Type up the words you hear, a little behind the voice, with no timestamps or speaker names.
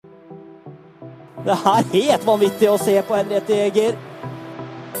Det er helt vanvittig å se på Henriette Jæger.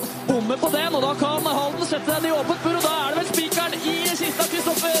 Bommer på den, og da kan Halden sette den i åpent bur, og da er det vel spikeren i kista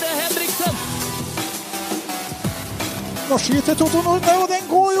Kristoffer Henriksen. Nå skyter Totto Nordne, og den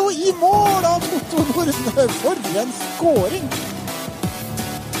går jo i mål av Totto Nordne. For en skåring!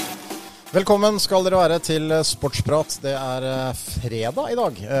 Velkommen skal dere være til Sportsprat. Det er fredag i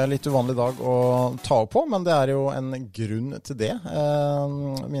dag. Litt uvanlig dag å ta opp på, men det er jo en grunn til det.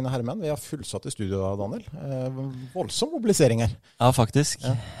 Mine herremenn, vi har fullsatt i studio da, Daniel. Voldsom mobilisering her. Ja, faktisk.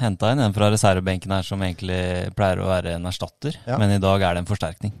 Ja. Hentet inn en fra reservebenken her som egentlig pleier å være en erstatter, ja. Men i dag er det en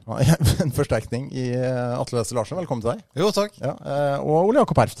forsterkning. Ja, en forsterkning i Atle Wessel Larsen. Velkommen til deg. Jo, takk. Ja, og Ole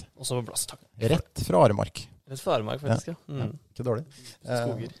Jakob Herft. Også på plass, takk. Rett fra Aremark. Rett fra Aremark, faktisk, ja. Ja, ikke dårlig.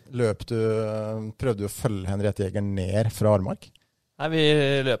 Prøvde du å følge Henriette Jæger ned fra Aremark? Nei, vi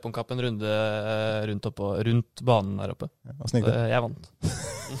løp en kapp en runde rundt banen der oppe. Ja, hvordan gikk det? Jeg vant.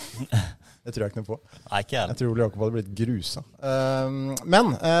 Det tror jeg ikke noe på. Nei, ikke jeg. Jeg tror Ole Jakob hadde blitt grusa. Men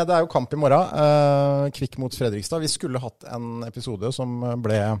det er jo kamp i morgen. Kvik mot Fredrikstad. Vi skulle hatt en episode som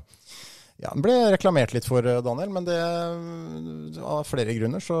ble reklamert litt for, Daniel, men det, av flere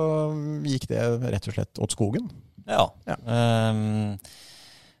grunner så gikk det rett og slett åt skogen. Ja.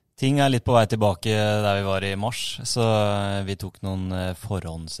 Ting er litt på vei tilbake der vi var i mars, så vi tok noen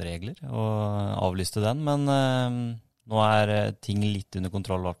forhåndsregler og avlyste den, men nå er ting litt under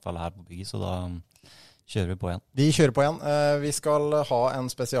kontroll, i hvert fall her på bygget, så da kjører vi på igjen. Vi kjører på igjen. Vi skal ha en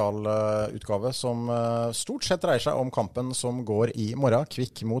spesialutgave som stort sett dreier seg om kampen som går i morgen.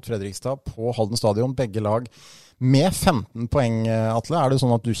 Kvik mot Fredrikstad på Halden stadion. Begge lag med 15 poeng, Atle. Er det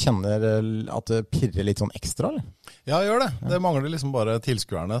sånn at du kjenner at det pirrer litt sånn ekstra, eller? Ja, jeg gjør det. Det mangler liksom bare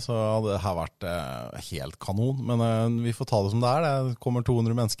tilskuerne, så hadde det her vært helt kanon. Men vi får ta det som det er. Det kommer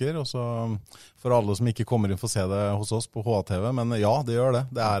 200 mennesker, og så for alle som ikke kommer inn får se det hos oss på HTV. Men ja, det gjør det.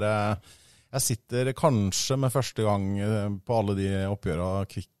 Det er... Jeg sitter kanskje med første gang på alle de oppgjørene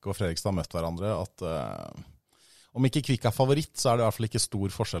Kvik og Fredrikstad har møtt hverandre, at om ikke Kvik er favoritt, så er det i hvert fall ikke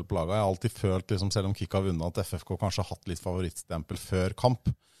stor forskjell på laget. Jeg har alltid følt, liksom, selv om Kvik har vunnet, at FFK kanskje har hatt litt favorittstempel før kamp.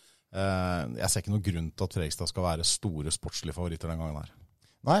 Jeg ser ikke noen grunn til at Fredrikstad skal være store sportslige favoritter den gangen her.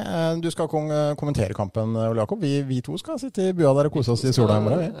 Nei, du skal kommentere kampen, Ole Jakob. Vi to skal sitte i bua der og kose oss i sola i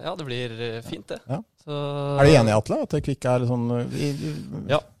morgen. Ja, det blir fint det. Ja. Så... Er du enig, Atle, at Kvik er litt sånn...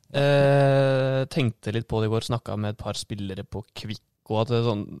 Ja. Tenkte litt på det i går, snakket med et par spillere på Kvik, og at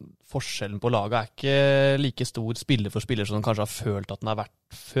forskjellen på laget er ikke like stor spiller for spiller som de kanskje har følt at den har vært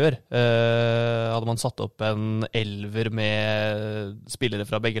før. Hadde man satt opp en elver med spillere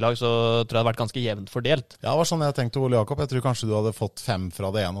fra begge lag, så tror jeg det hadde vært ganske jevnt fordelt. Ja, det var sånn jeg tenkte, Ole Jakob. Jeg tror kanskje du hadde fått 5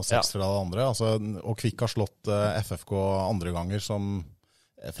 fra det ene og 6 fra det andre. Altså, og Kvik har slått FFK andre ganger som...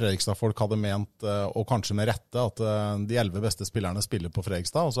 Fredrikstad-folk hadde ment, og kanskje med rette, at de 11 beste spillerne spiller på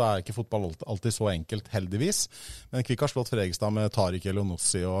Fredrikstad, og så er ikke fotball alltid så enkelt, heldigvis. Men Kvik har slått Fredrikstad med Tariq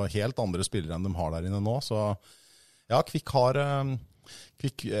Elionossi og helt andre spillere enn de har der inne nå, så ja, Kvik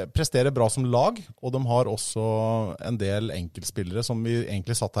presterer bra som lag, og de har også en del enkeltspillere som vi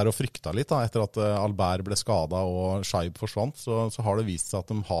egentlig satt her og frykta litt, da, etter at Albert ble skadet og Scheib forsvant, så har det vist seg at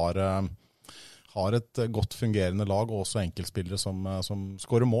de har et godt fungerende lag, og også enkeltspillere som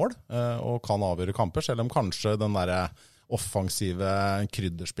skårer mål og kan avgjøre kamper, selv om kanskje den der offensive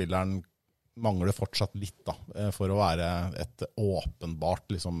krydderspilleren mangler fortsatt litt da, for å være et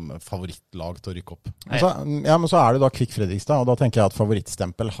åpenbart liksom, favorittlag til å rykke opp. Men så er det da Kvik Fredrikstad, og da tenker jeg at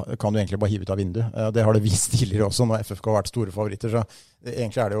favorittstempel kan du egentlig bare hive ut av vinduet. Det har det vist tidligere også når FFK har vært store favoritter, så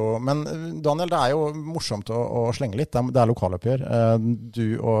egentlig er det jo... Men Daniel, det er jo morsomt å slenge litt. Det er lokaloppgjør. Du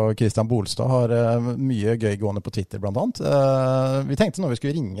og Christian Bolstad har mye gøy gående på Twitter blant annet. Vi tenkte når vi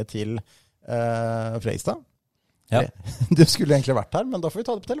skulle ringe til Fredrikstad. Ja. Du skulle egentlig vært her, men da får vi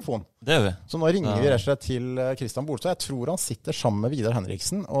ta det på telefon. Det gjør vi. Så nå ringer vi rett og slett til Christian Bolstad. Jeg tror han sitter sammen med Vidar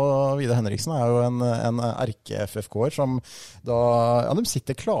Henriksen, og Vidar Henriksen er jo en erke-FFK-er som da, ja, de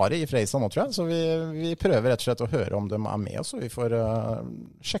sitter klare i Fredrikstad nå, tror jeg, så vi prøver rett og slett å høre om de er med oss, og vi får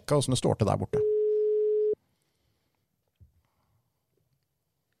sjekke hvordan det står til der borte.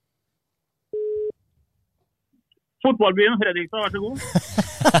 Fotballbyen Fredrikstad, vær så god.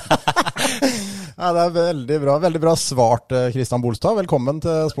 Ja, det er veldig bra svart, Christian Bolstad. Velkommen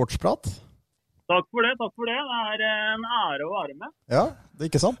til Sportsprat. Takk for det. Det er en ære å være med. Ja, det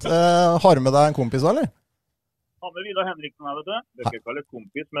er ikke sant. Har du med deg en kompis, eller? Har med Vidar Henriksen her, vet du. Det er ikke kalle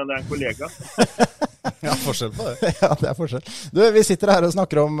kompis, men det er en kollega. Ja, forskjell på det. Ja, det er forskjell. Du, vi sitter her og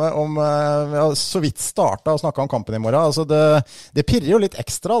snakker om vi har så vidt startet å snakke om kampen i morgen. Altså det pirrer jo litt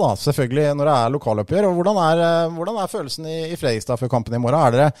ekstra da, selvfølgelig, når det er lokaloppgjør. Og hvordan er følelsen i Fredrikstad før kampen i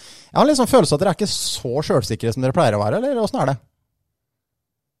morgen? Jeg har liksom følelse at dere er ikke så selvsikre som dere pleier å være, eller hvordan er det?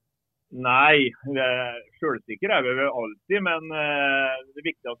 Nei, selvsikker vi vel alltid, men det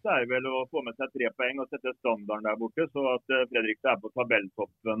viktigste vel å få med seg 3 poeng og sette standarden der borte, så at Fredrikstad på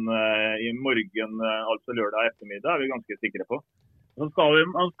tabelltoppen i morgen, altså lørdag ettermiddag, vi ganske sikre på. Man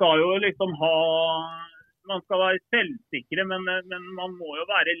skal jo liksom man skal være selvsikre, men man må jo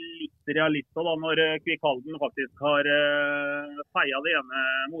være litt realister da, når Kvikhalden faktisk har feiet det ene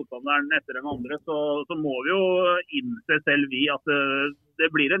motstanderen etter den andre, så må vi jo innse selv at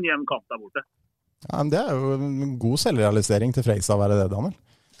det blir en jevn kamp der borte. Ja, men det jo en god selvrealisering til Fredrikstad å være det, Daniel.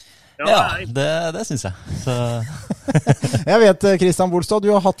 Ja, det synes jeg. Så. Jeg vet, Kristian Bolstad,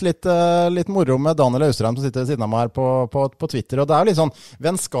 du har hatt litt moro med Daniel Austrheim som sitter ved siden av meg her på Twitter, og det jo litt sånn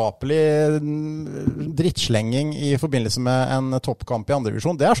vennskapelig drittslenging i forbindelse med en toppkamp i andre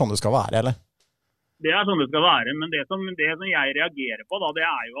divisjon. Det sånn det skal være, eller? Det sånn det skal være, men det som jeg reagerer på da, det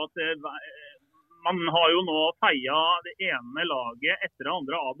jo at man har jo nå feiet det ene laget etter det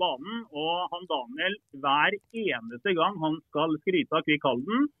andre av banen, og han Daniel, hver eneste gang han skal skryte av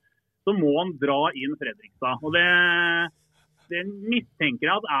Kvikhalden, så må han dra inn Fredrikstad. Og det mistenker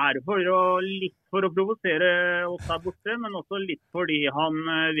jeg at litt for å provosere oss der borte, men også litt fordi han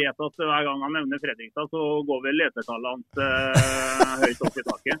vet at hver gang han nevner Fredrikstad, så går vel lesertallet hans høyt opp i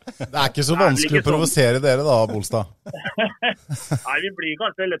taket. Det ikke så vanskelig å provosere dere da, Bolstad? Nei, vi blir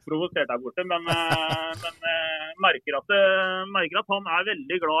kanskje litt provosert der borte, men merker at han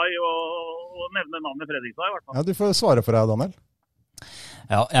veldig glad i å nevne navnet Fredrikstad i hvert fall. Ja, du får svare for deg, Daniel.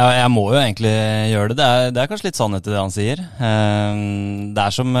 Ja, jeg må jo egentlig gjøre det. Det kanskje litt sannhet i det han sier. Det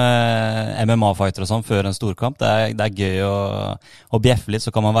som MMA-fighter og sånn før en storkamp. Det gøy å bjeffe litt,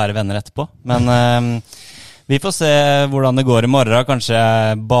 så kan man være venner etterpå. Men vi får se hvordan det går i morgen. Kanskje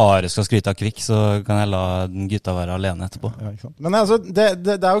jeg bare skal skryte av Kvik, så kan jeg la gutta være alene etterpå. Ja, ikke sant. Men altså,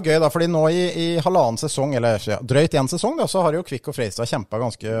 det jo gøy da, fordi nå i halvannen sesong, eller drøyt en sesong da, så har jo Kvik og Fredrikstad kjempet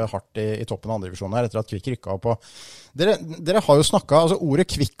ganske hardt i toppen av andre divisjonen her, etter at Kvik rykket opp på. Dere har jo snakket, altså ordet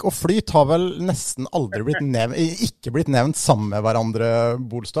Kvik og Flyt har vel nesten aldri ikke blitt nevnt sammen med hverandre,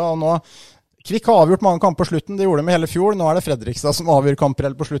 Bolstad, og nå Kvik har avgjort mange kamper på slutten, det gjorde de med hele fjor. Nå det Fredrikstad som avgjør kamper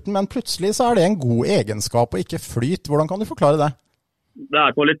på slutten, men plutselig så det en god egenskap og ikke flyt. Hvordan kan du forklare det? Det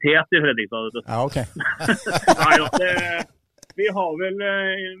kvalitet i Fredrikstad. Ja, ok. Nei, vi har vel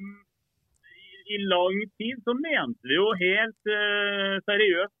i lang tid så mente vi jo helt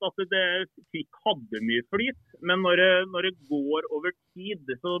seriøst at Kvik hadde mye flyt, men når det går over tid,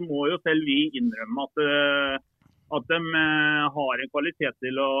 så må jo selv vi innrømme at de har en kvalitet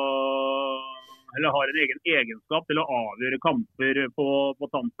til eller har en egen egenskap til å avgjøre kamper på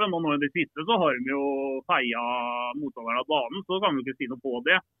tampen. Og nå i det siste så har de jo feiet motstanderne av banen, så kan vi ikke si noe på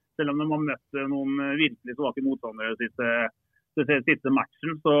det. Selv om de har møtt noen virkelig svake motstandere siste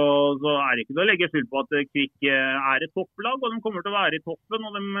matchen, så det ikke til å legge skyld på at Kvik et topplag, og de kommer til å være i toppen,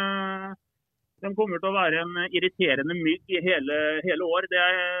 og de kommer til å være en irriterende mygg i hele år. Det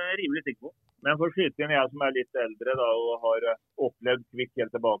jeg rimelig sikker på. Men for skytingen, jeg som litt eldre da, og har opplevd Kvik helt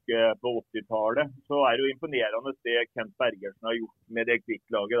tilbake på 80-tallet, så det jo imponerende det Kent Bergersen har gjort med det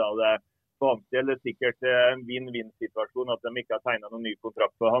Kvik-laget. Da. For hans del sikkert en vinn-vinn-situasjon at de ikke har tegnet noen ny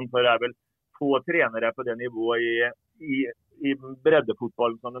kontrakt for han, for det vel få trenere på det nivået i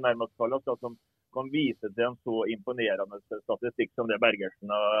breddefotballen som det nærmest kalles, som kan vise til en så imponerende statistikk som det Bergersen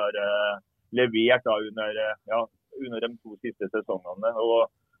har levert da, under de 2 siste sesongene. Og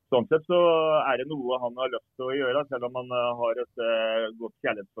sånn sett så det noe han har lyst til å gjøre, selv om han har et godt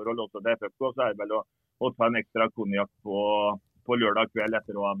kjærlighetsforhold også til FFK, så det vel å ta en ekstra konjakt på lørdag kveld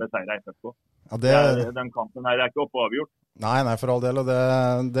etter å ha beseiret FFK. Ja, den kampen her ikke oppe og avgjort. Nei, for all del, og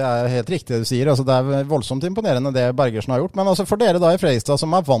det helt riktig det du sier. Altså, det voldsomt imponerende det Bergersen har gjort, men altså for dere da i Fredrikstad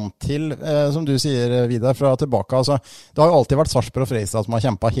som vant til, som du sier Vidar, fra tilbake, altså, det har jo alltid vært Sarpsborg og Fredrikstad som har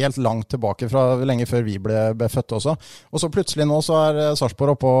kjempet helt langt tilbake fra lenge før vi ble født også, og så plutselig nå så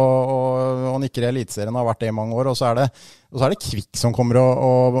Sarpsborg oppe og nikker i elitserien, har vært det i mange år, og så det Kvik som kommer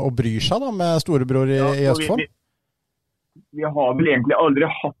og bryr seg da med storebror i Østfold. Vi har vel egentlig aldri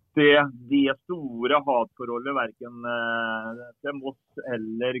hatt det store hatforholdet hverken til Moss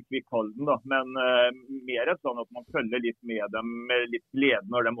eller Kvikhalden, da. Men mer sånn at man følger litt med dem med litt glede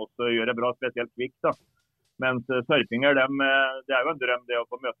når de også gjør det bra, spesielt Kvik, da. Mens sørpinger, det jo en drøm det å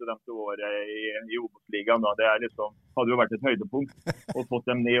få møte dem til året i Obos-ligaen, da. Det liksom, hadde jo vært et høydepunkt å få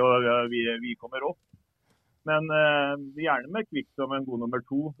dem ned, og vi kommer opp. Men gjerne med Kvik som en god nummer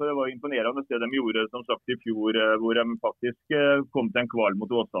 2, for det var imponerende det de gjorde som sagt i fjor, hvor de faktisk kom til en kval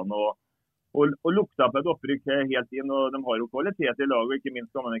mot Åsane og lukta på et opprykk helt inn, og de har jo kvalitet i laget, og ikke minst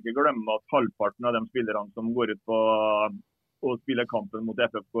kan man ikke glemme at halvparten av de spillerne som går ut på å spille kampen mot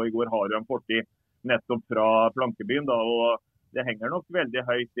FFK i går har jo en fortid nettopp fra Flankebyen, da, og det henger nok veldig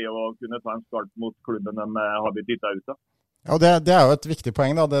høyt det å kunne ta en skalp mot klubben de har blitt dyttet ut av. Ja, det er jo et viktig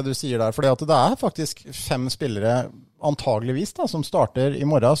poeng da, det du sier der, fordi at det er faktisk 5 spillere antageligvis da, som starter i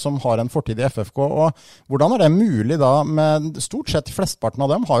morgen, som har en fortid i FFK, og hvordan er det mulig da, med stort sett flestparten av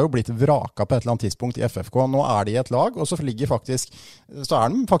dem har jo blitt vraka på et eller annet tidspunkt i FFK, nå er de i et lag, og så er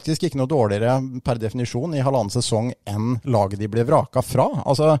de faktisk ikke noe dårligere per definisjon i halvannen sesong enn laget de ble vraka fra,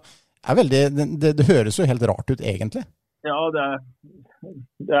 altså det høres jo helt rart ut egentlig. Ja,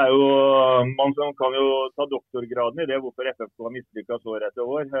 det er jo, man kan jo ta doktorgraden i det, hvorfor FFK har mislykkes år etter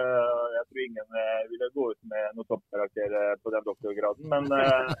år. Jeg tror ingen ville gå ut med noen toppkarakter på den doktorgraden,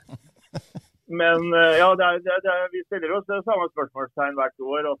 men ja, vi stiller oss samme spørsmålstegn hvert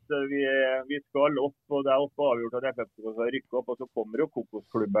år, at vi skal opp, og det er ofte avgjort at FFK skal rykke opp, og så kommer jo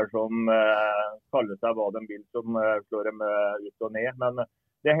kokosklubber som kaller seg hva de vil, som slår dem ut og ned, men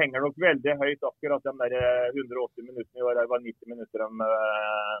det henger nok veldig høyt akkurat de der 180 minuttene i år. Det var 90 minutter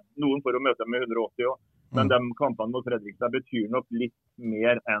noen for å møte dem med 180 også. Men de kampene mot Fredrikstad betyr nok litt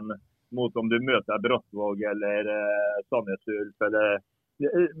mer enn mot om du møter Brattvåg eller Sandnes Ulf eller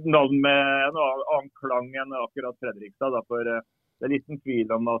navn med en annen klang enn akkurat Fredrikstad. Da, for det er liten tvil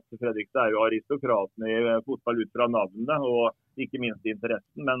om at Fredrikstad er jo aristokratene i fotball ut fra navnet og ikke minst i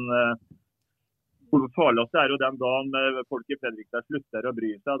interessen. Men farligst er jo den dagen folk i Fredrikstad slutter å bry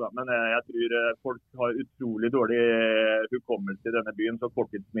seg. Da. Men jeg tror folk har utrolig dårlig hukommelse i denne byen, så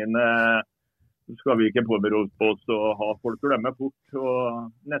korttidsminne skal vi ikke påberope på oss å ha. Folk glemmer fort,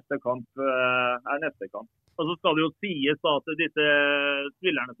 og neste kamp neste kamp. Og så skal det jo sies da, at disse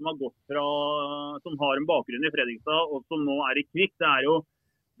spillerne som har gått fra, som har en bakgrunn i Fredrikstad, og som nå i Kvik, det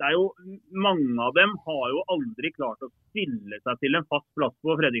er jo mange av dem har jo aldri klart å stille seg til en fast plass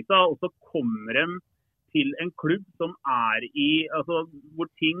på Fredrikstad, og så kommer de til en klubb som hvor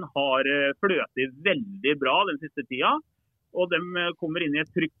ting har fløtet veldig bra den siste tida, og de kommer inn i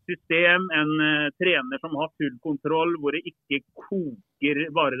et trygt system, en trener som har full kontroll, hvor det ikke koker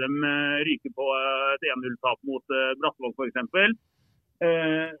bare de ryker på et 1-0-tap mot Brattvåg for eksempel.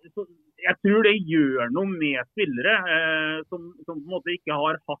 Så jeg tror det gjør noe med spillere som på en måte ikke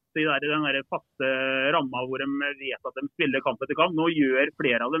har hatt den der faste ramma hvor de vet at de spiller kamp etter kamp. Nå gjør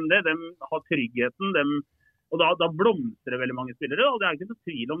flere av dem det. De har tryggheten, og da blomstrer veldig mange spillere, og det er ikke noe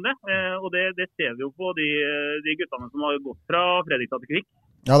tvil om det. Og det ser vi jo på de guttene som har gått fra Fredrikstad til Kvik.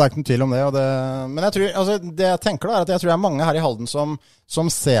 Ja, det er ikke noen tvil om det. Men jeg tror, det jeg tenker da, er at jeg tror det er mange her i Halden som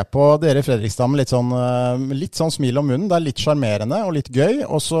ser på dere i Fredrikstad med litt sånn smil om munnen. Det er litt sjarmerende og litt gøy,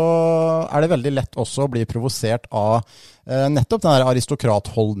 og så er det veldig lett også å bli provosert av nettopp den der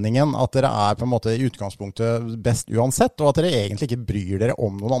aristokratholdningen, at dere er på en måte i utgangspunktet best uansett, og at dere egentlig ikke bryr dere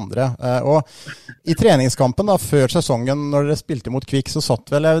om noen andre. Og i treningskampen da, før sesongen, når dere spilte mot Kvik, så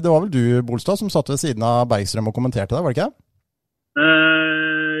det var vel du, Bolstad, som satt ved siden av Bergstrøm og kommenterte det, var det ikke?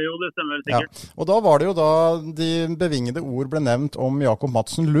 Jo, det stemmer sikkert. Ja. Og da var det jo da de bevingede ord ble nevnt om Jakob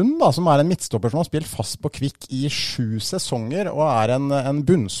Madsen Lund, da, som er en midtstopper som har spilt fast på Kvik i 7 sesonger, og er en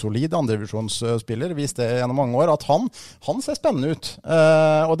bunnsolid andrevisjonsspiller, vist det gjennom mange år, at han ser spennende ut.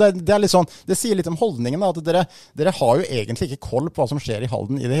 Og det er litt sånn, det sier litt om holdningen da, at dere har jo egentlig ikke koll på hva som skjer i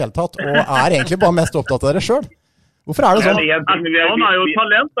Halden i det hele tatt, og er egentlig bare mest opptatt av dere selv. Hvorfor er det sånn? Han er jo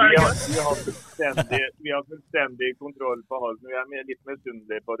talent. Vi har fullstendig kontroll på Halden. Vi er litt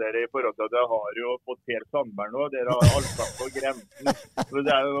misunnelige på dere i forhold til at dere har jo fått Per Sandberg nå. Dere har Alstad på grensen.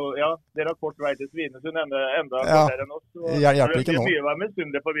 Det er jo, ja, dere har kort vei til Svinesund enda bedre enn oss. Jeg hjelper ikke nå. Det er mye å være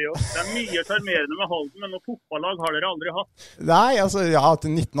misunnelige på vi også. Det er mye charmerende med Halden, men noe fotballag har dere aldri hatt. Nei, altså, ja,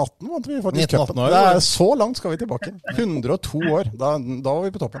 til 1918 måtte vi faktisk cupen. Det er så langt skal vi tilbake. 102 år. Da var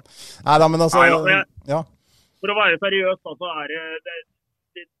vi på toppen. Nei da, men altså, ja. For å være seriøs, altså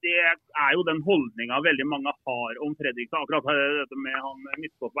det er jo den holdningen veldig mange har om Fredrikstad. Akkurat dette med han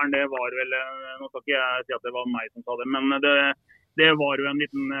midtstopperen, det var vel, nå skal ikke jeg si at det var meg som sa det, men det var jo en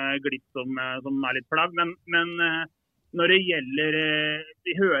liten glipp som er litt flau. Men når det gjelder,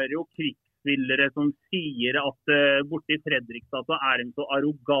 vi hører jo krigsspillere som sier at borte i Fredrikstad så er de så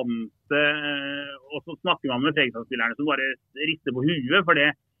arrogante, og så snakker man med Fredrikstad-spillerne som bare rister på huet, for det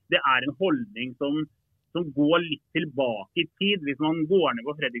er en holdning som går litt tilbake i tid. Hvis man går ned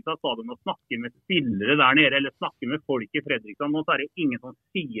på Fredrikstad stadion og snakker med spillere der nede, eller snakker med folk i Fredrikstad, nå så er det jo ingen som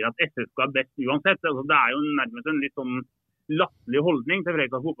sier at FFK er best uansett. Altså, det er jo nærmest en litt sånn latterlig holdning til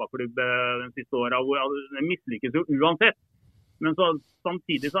Fredrikstad fotballklubb den siste året, hvor det mislykkes jo uansett. Men så,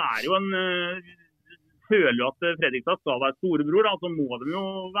 samtidig så er det jo føler jo at Fredrikstad skal være storebror, da, så må de jo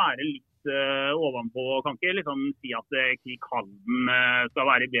være litt ovenpå, kan ikke liksom si at Kvik Halden skal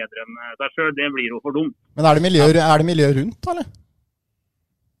være bedre enn seg selv, det blir jo for dumt. Men er det miljø rundt, eller?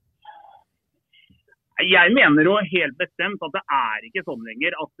 Jeg mener jo helt bestemt at det ikke sånn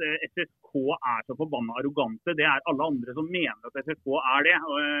lenger at FSK så forbannet arrogante. Det alle andre som mener at FSK det.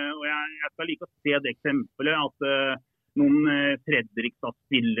 Og jeg skal like å se det eksempelet at noen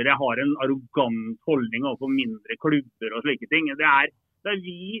Fredrikstad-spillere har en arrogant holdning overfor mindre klubber og slike ting. Det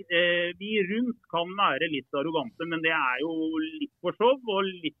vi rundt kan være litt arrogante, men det jo litt for show og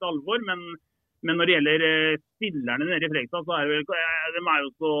litt alvor. Men når det gjelder spillerne nede i Fredrikstad, så det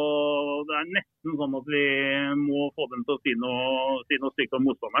nesten sånn at vi må få dem til å si noe stygt om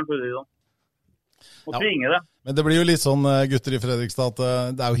motstanderen, for å si det sånn. Og tvinge det. Men det blir jo litt sånn, gutter i Fredrikstad,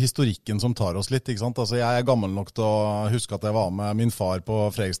 at det jo historikken som tar oss litt, ikke sant? Altså, jeg gammel nok til å huske at jeg var med min far på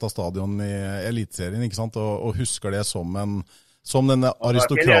Fredrikstad stadion i Elitserien, ikke sant? Og husker det som denne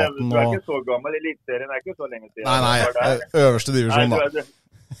aristokraten. Du ikke så gammel, Elitserien ikke så lenge siden. Nei, øverste divisjon da.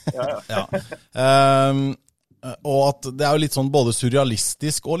 Ja. Og at det jo litt sånn både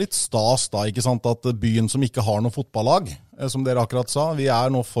surrealistisk og litt stas da, ikke sant, at byen som ikke har noe fotballag, som dere akkurat sa, vi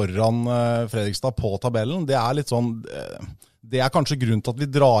nå foran Fredrikstad på tabellen, det litt sånn, det kanskje grunn til at vi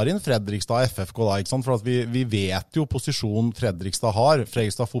drar inn Fredrikstad og FFK da, ikke sant, for at vi vet jo posisjonen Fredrikstad har,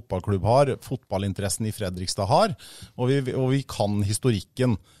 Fredrikstad fotballklubb har, fotballinteressen i Fredrikstad har, og vi kan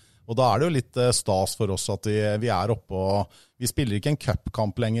historikken. Og da det jo litt stas for oss at vi oppe, og vi spiller ikke en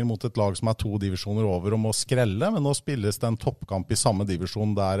cupkamp lenger mot et lag som 2 divisjoner over og må skrelle, men nå spilles det en toppkamp i samme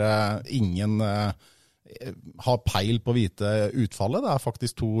divisjon der ingen har peil på å vite utfallet. Det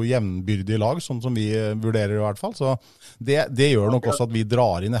faktisk 2 jevnbyrdige lag, sånn som vi vurderer i hvert fall. Så det gjør nok også at vi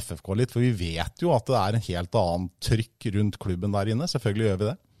drar inn FFK litt, for vi vet jo at det en helt annen trykk rundt klubben der inne. Selvfølgelig gjør vi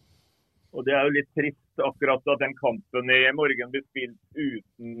det. Og det jo litt trist akkurat at den kampen i morgen blir spilt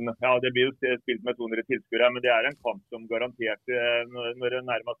uten, det blir jo spilt med 200 tilskuere, men det en kamp som garantert, når det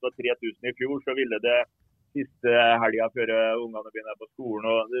nærmest var 3000 i fjor, så ville det siste helgen før ungene begynner på skolen,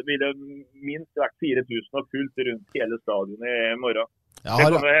 og det ville minst vært 4000 og fullt rundt hele stadion i morgen. Det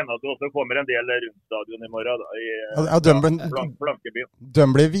kan jo hende at det også kommer en del rundt stadion i morgen da, Blankebyen. De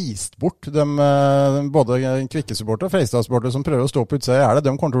blir vist bort, både Kvikke-supporter og Fredrikstad-supporter som prøver å stå på utsida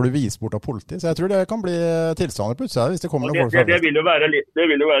de kommer til å bli vist bort av politi, så jeg tror det kan bli tilstander på utsida hvis det kommer noen folk fra. Det vil jo være litt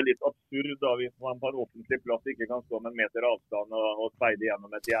absurd da, hvis man på en offentlig plass ikke kan stå med en meter avstand og speide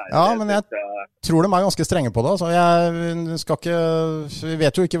gjennom et gjerde. Ja, men jeg tror de ganske strenge på det, altså. Vi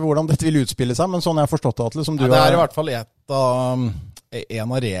vet jo ikke hvordan dette vil utspille seg, men sånn jeg har forstått det, Atle, som du det i hvert fall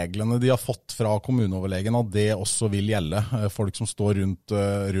en av reglene de har fått fra kommuneoverlegen, at det også vil gjelde. Folk som står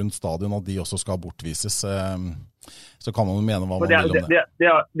rundt stadion, at de også skal bortvises. Så kan man jo mene hva man vil om det.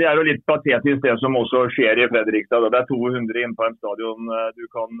 Det jo litt patetisk det som også skjer i Fredrikstad. Det 200 inne på en stadion. Du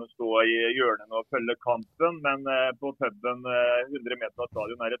kan stå i hjørnet og følge kampen, men på puben 100 meter av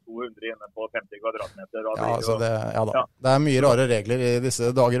stadion det 200 inne på 50 kvadratmeter. Det mye rare regler i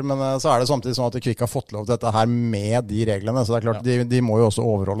disse dager, men så det samtidig sånn at Kvik har fått lov til dette her med de reglene, så det klart, de må jo også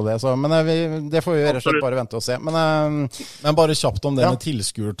overholde det. Så, men det får vi rett og slett bare vente og se. Men bare kjapt om det med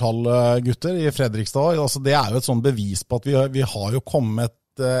tilskuertall, gutter, i Fredrikstad. Altså, det jo et sånn bevis på at vi har jo kommet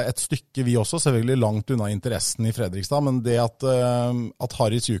et stykke, vi også, selvfølgelig langt unna interessen i Fredrikstad, men det at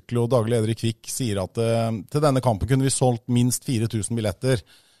Harry Syklo, daglig leder i Kvik, sier at til denne kampen kunne vi solgt minst 4000 billetter.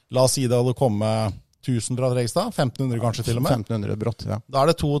 La oss si det hadde kommet 1000 fra Fredrikstad, 1500 kanskje til og med. 1500 brått, ja. Da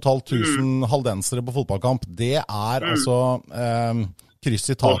det 2500 haldensere på fotballkamp. Det altså kryss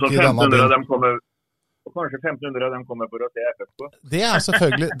i taket i denne byen. Og kanskje 1500 av dem kommer for å se FFK.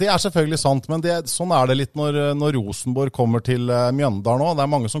 Det selvfølgelig sant, men sånn det litt når Rosenborg kommer til Mjøndalen nå. Det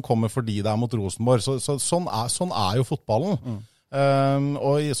mange som kommer fordi det mot Rosenborg. Så sånn jo fotballen.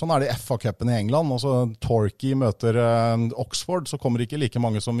 Og sånn det i FA-cupen i England. Altså, Torquay møter Oxford, så kommer ikke like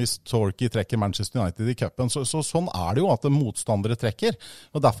mange som hvis Torquay trekker Manchester United i cupen. Så sånn det jo at motstandere trekker.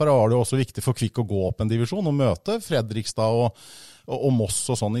 Og derfor var det jo også viktig for Kvik å gå opp en divisjon og møte Fredrikstad og Moss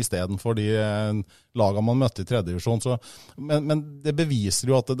og sånn i stedet for de lagene man møtte i tredje divisjon. Men det beviser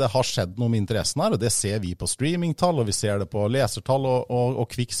jo at det har skjedd noe med interessen her, og det ser vi på streamingtall, og vi ser det på lesertall, og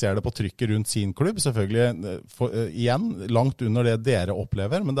Kvik ser det på trykket rundt sin klubb, selvfølgelig igjen langt under det dere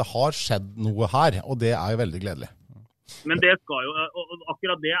opplever, men det har skjedd noe her, og det jo veldig gledelig. Men det skal jo, og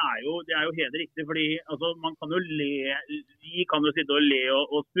akkurat det jo helt riktig, fordi altså, man kan jo vi kan jo sitte og le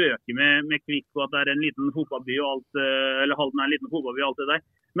og spøke med Kvik, og at det en liten fotballby og alt, eller Halden en liten fotballby og alt det der.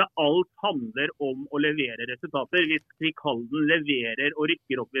 Men alt handler om å levere resultater. Hvis Kvik Halden leverer og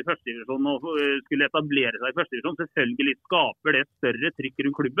rykker opp i første divisjon og skulle etablere seg i første divisjon, selvfølgelig skaper det større trykk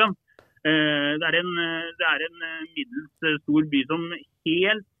rundt klubben. Det en middels stor by som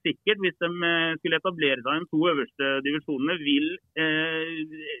helt sikkert, hvis de skulle etablere seg i de 2 øverste divisjonene, vil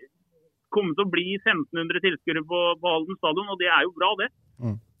komme til å bli 1500 tilskuere på Halden stadion, og det jo bra det.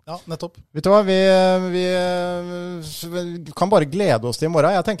 Ja, nettopp. Vet du hva, vi kan bare glede oss til i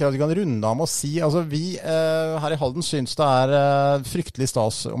morgen. Jeg tenker at vi kan runde av med å si, altså vi her i Halden synes det fryktelig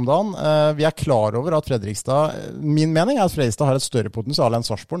stas om dagen. Vi klar over at Fredrikstad, min mening at Fredrikstad har et større potensial enn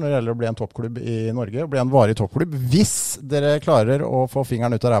Sarpsborg når det gjelder å bli en toppklubb i Norge, og bli en varig toppklubb, hvis dere klarer å få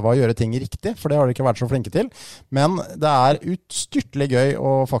fingeren ut av ræva og gjøre ting riktig, for det har dere ikke vært så flinke til. Men det utstyrtelig gøy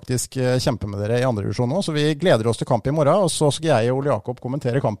å faktisk kjempe med dere i andre divisjon nå, så vi gleder oss til kamp i morgen, og så skal jeg og Ole Jakob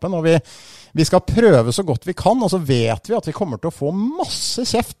kommentere kampen, og vi skal prøve så godt vi kan, og så vet vi at vi kommer til å få masse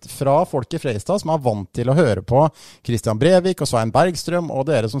kjeft fra folk i Fredrikstad som vant til å høre på Christian Brevik og Svein Bergstrøm og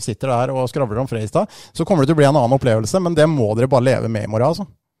dere som sitter der og skravler om Fredrikstad. Så kommer det til å bli en annen opplevelse, men det må dere bare leve med i morgen, altså.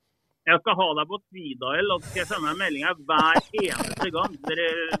 Jeg skal ha deg på Tvidal, og skal jeg sende en melding her hver eneste gang. Dere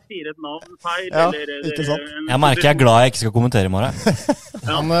sier et navn feil, eller... ikke sant? Jeg merker jeg glad jeg ikke skal kommentere i morgen.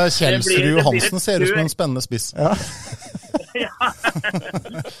 Kjelsrud Hansen ser ut som en spennende spiss. Ja.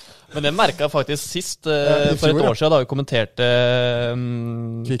 Men det merket jeg faktisk sist, for et år siden, da vi kommenterte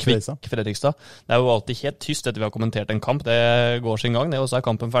Kvik Fredrikstad. Det jo alltid helt tyst etter vi har kommentert en kamp. Det går sin gang, og så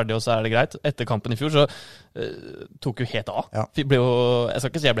kampen ferdig, og så det greit. Etter kampen i fjor, så tok jo helt av. Ja. Jeg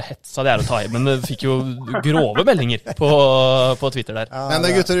skal ikke si jeg ble hetsa, det å ta i, men fikk jo grove meldinger på Twitter der. Ja,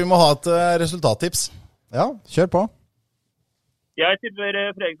 men gutter, vi må ha et resultattips. Ja, kjør på. Jeg tipper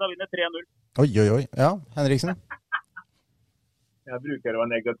Fredrikstad vinner 3-0. Oi. Ja, Henriksen. Jeg bruker å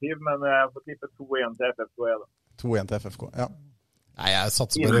være negativ, men jeg får tippe 2-1 til FFK. 2-1 til FFK, ja. Nei, jeg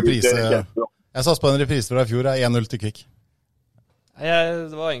satser på en reprise fra i fjor, 1-0 til Kvik.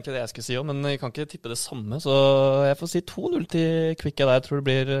 Det var egentlig det jeg skulle si også, men jeg kan ikke tippe det samme, så jeg får si 2-0 til Kvik. Jeg tror det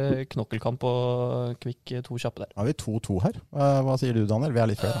blir knokkelkamp og Kvik 2 kjappe der. Har vi 2-2 her? Hva sier du, Daniel? Vi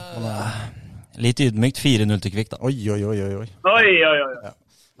litt før da. Litt ydmykt 4-0 til Kvik da. Oi. Oi.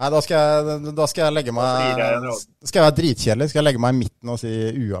 Nei, da skal jeg legge meg... Skal jeg være dritkjedelig? Skal jeg legge meg i midten og si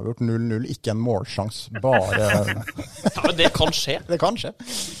uavgjort 0-0, ikke en målsjans. Bare... Ja, det kan skje. Det kan skje.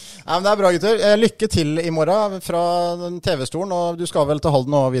 Nei, men det bra, gutter. Lykke til i morgen fra TV-stolen, og du skal vel til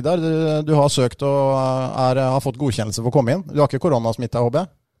Halden og Vidar. Du har søkt og har fått godkjennelse for å komme inn. Du har ikke koronasmitte, håper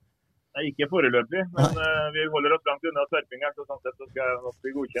jeg? Nei, ikke foreløpig, men vi holder oss langt unna sverpingen, så sånn sett så skal jeg nok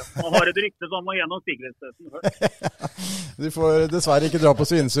bli godkjent. Man har et rykte som må gjennom sikkerhetstesten først. Du får dessverre ikke dra på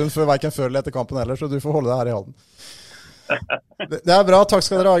Svinesund for hverken før eller etter kampen heller, så du får holde deg her i Halden. Det bra, takk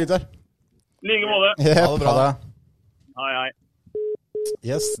skal dere ha, gutter. Like måte. Ha det bra. Hei.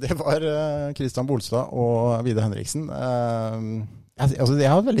 Yes, det var Christian Bolstad og Vidar Henriksen. Altså, jeg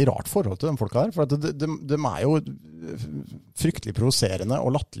har et veldig rart forhold til de folka her, for at de jo fryktelig provoserende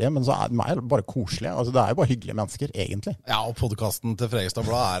og latterlige, men så de bare koselige. Altså, det jo bare hyggelige mennesker, egentlig. Ja, og podcasten til Fredrikstad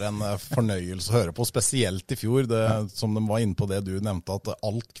Blad en fornøyelse å høre på, spesielt i fjor, som de var inne på det du nevnte, at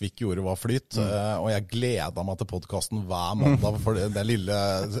alt Kvik gjorde var flyt, og jeg gleda meg til podcasten hver mandag, for det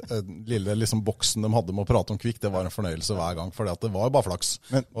lille liksom boksen de hadde med å prate om Kvik, det var en fornøyelse hver gang, for det var jo bare flaks,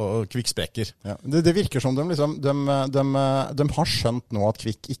 og Kvik sprekker. Ja, det virker som de har skjønt nå at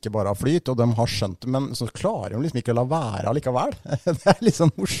Kvik ikke bare har flyt, og de har skjønt det, men så klarer de liksom ikke å la være likevel. Det litt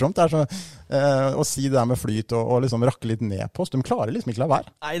sånn morsomt. Det sånn å si det der med flyt og liksom rakke litt ned på oss. De klarer liksom ikke la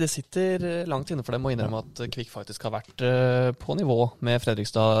være. Nei, det sitter langt inne for dem å innrømme at Kvik faktisk har vært på nivå med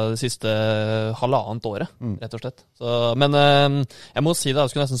Fredrikstad det siste halvannet året, rett og slett. Så, men jeg må si det,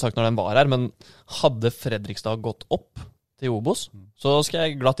 jeg skulle nesten sagt når den var her, men hadde Fredrikstad gått opp til Obos, så skal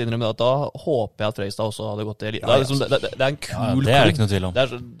jeg glatt innrømme at da håper jeg at Fredrikstad også hadde gått til elite. Det en kul det det ikke noe tvil om. Det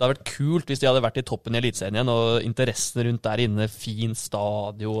hadde vært kult hvis de hadde vært i toppen i eliteserien igjen, og interessen rundt der inne, fin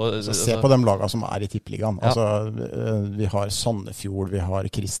stadion. Se på de lagene som i tippeligaen. Ja. Altså, vi har Sandefjord, vi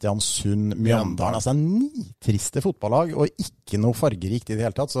har Kristiansund, Mjøndalen. Altså en nitriste fotballag, og ikke noe fargerikt i det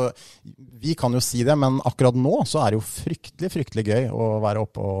hele tatt. Så vi kan jo si det, men akkurat nå så det jo fryktelig gøy å være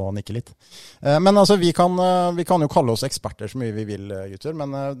oppe og nikke litt. Men altså, vi kan jo kalle oss eksperter så mye vi vil, gutter,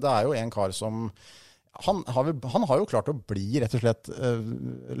 men det jo en kar som han har jo klart å bli rett og slett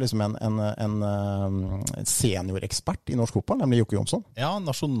liksom en seniorekspert i norsk fotball, nemlig Jokke Jonsson. Ja,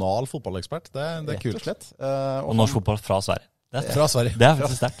 nasjonal fotballekspert, det kult. Slett. Og norsk fotball fra Sverige. Fra Sverige. Det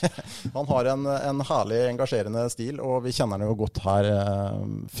faktisk sterkt. Han har en herlig engasjerende stil, og vi kjenner han jo godt her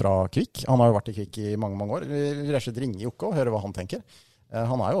fra Kvik. Han har jo vært i Kvik i mange år. Vi rett og slett ringer Jokke og hører hva han tenker.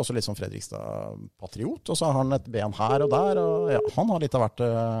 Han jo også litt som Fredrikstad-patriot, og så har han et ben her og der, og ja, han har litt av hvert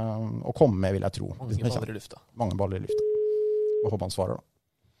å komme med, vil jeg tro. Mange baller i lufta. Mange baller i lufta. Jeg håper han svarer da.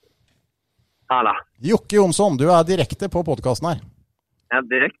 Halla. Jokke Jonsson, du direkte på podcasten her. Ja,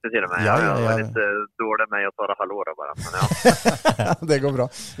 direkte til og med. Jeg var litt dårlig med å ta det halvåret bare, men ja. Det går bra.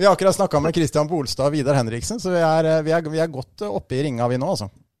 Vi har akkurat snakket med Christian Bolstad og Vidar Henriksen, så vi er godt oppe i ringa vi nå,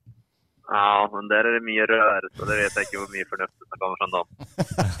 altså. Ja, men der det mye rør, så det vet jeg ikke hvor mye fornuftig som kommer fra dem.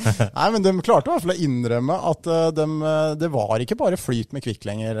 Nei, men de klarte i hvert fall å innrømme at det var ikke bare flyt med Kvikk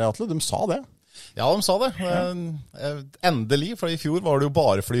lenger, Atle. De sa det. Ja, de sa det. Endelig, for i fjor var det jo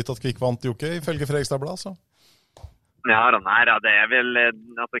bare flyt at Kvikk vant, Jokke, ifølge Fredrikstad Blad, så. Ja, det är väl,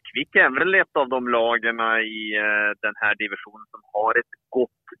 alltså Kvikk är väl ett av de lagarna i den här divisionen som har ett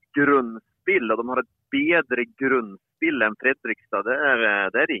gott grundspill, och de har ett bedre grundspill än Fredrikstad.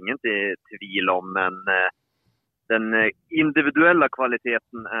 Det är inget tvil om, men den individuella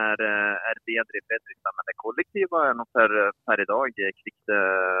kvaliteten är bedre i Fredrikstad, men det kollektiva är nog per idag Kvikk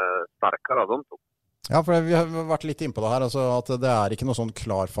starkare av de to. Ja, for vi har vært litt inne på det her, altså at det er ikke noe sånn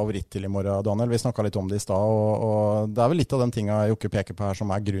klar favoritt til i morgen, Daniel. Vi snakket litt om det i sted, og det er vel litt av den tingene Jokke peker på her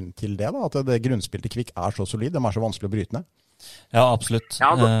som er grunn til det, da, at det grunnspillet til Kvikk er så solid, de er så vanskelig å bryte ned. Ja, absolutt.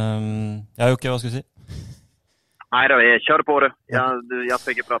 Ja, Jokke, hva skal du si? Nei da, jeg kjører på det. Jeg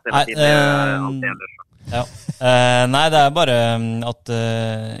fikk ikke prate hele tiden. Ja. Nei, det er bare at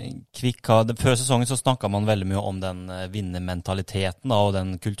Kvikk før sesongen så snakket man veldig mye om den vinnermentaliteten da, og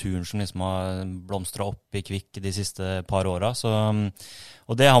den kulturen som liksom har blomstret opp i Kvikk de siste par årene.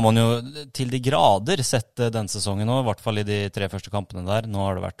 Og det har man jo til de grader sett den sesongen nå, i hvert fall i de 3 første kampene der. Nå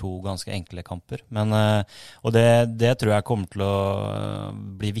har det vært 2 ganske enkle kamper. Men, og det tror jeg kommer til å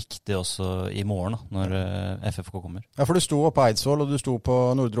bli viktig også i morgen da, når FFK kommer. Ja, for du sto på Eidsvoll og du sto på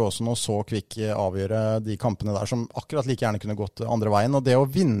Nordre Åsen og så Kvikk avgjøre de kampene der som akkurat like gjerne kunne gått andre veien. Og det å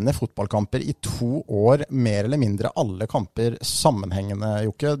vinne fotballkamper i 2 år, mer eller mindre alle kamper sammenhengende,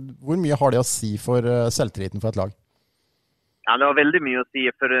 Jokke, hvor mye har det å si for selvtilliten for et lag? Ja, det har väldigt mycket att se,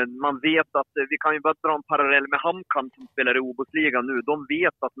 för man vet att vi kan ju bara dra en parallell med HamKam som spelar i Obosliga nu. De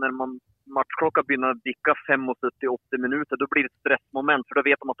vet att när matchklockan börjar dicka 75-80 minuter, då blir det ett stressmoment, för då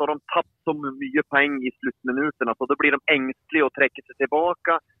vet de att de tappat så mycket poäng i slutminuterna, så då blir de ängsliga och träcker sig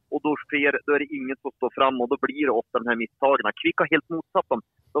tillbaka, och då är det inget som står fram, och då blir det ofta de här misstagen. Kvikk har helt motsatt dem.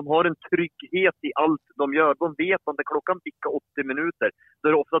 De har en trygghet i allt de gör. De vet att när klockan dickar 80 minuter, då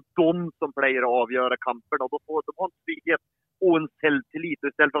är det ofta de som plejer att avgöra kamperna, och då får de ha en trygghet och en selvtillit. Och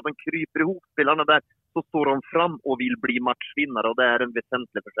istället för att de kryper ihop spelarna där, så står de fram och vill bli matchvinnare, och det är en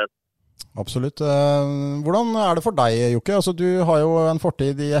väsentlig forskjell. Absolutt. Hvordan er det for deg, Jokke? Altså, du har jo en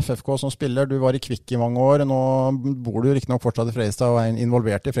fortid i FFK som spiller. Du var i Kvikk i mange år. Nå bor du riktig nok fortsatt i Fredrikstad og er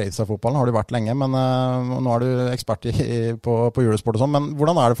involvert i Fredrikstad-fotballen. Har du vært lenge, men nå er du ekspert på julesport og sånn. Men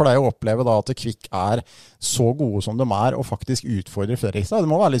hvordan er det for deg å oppleve da at Kvikk er så gode som de er, og faktisk utfordrer Fredrikstad?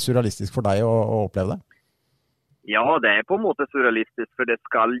 Det må være litt surrealistisk for deg å oppleve det? Ja, det är på en måte surrealistisk, för det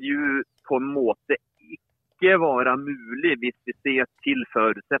ska ju på en måte ikke vara mulig hvis vi ser till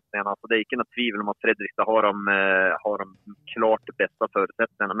förutsättningarna. Alltså det är inte något tvivel om att Fredrikstad har de klart bästa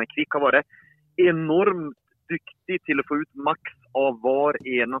förutsättningarna. Men Kvikk har varit enormt duktig till att få ut max av var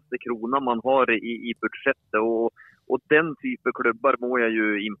enaste krona man har i budgetet. Och den typen klubbar må jag ju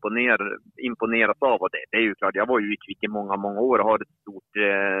imponeras av. Och det är ju klart, jag var ju i Kvikk i många år och har ett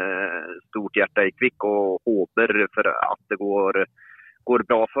stort hjärta i Kvikk och håper för att det går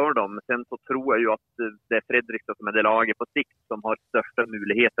bra för dem. Sen så tror jag ju att det är Fredrikstad som är det laget på sikt som har största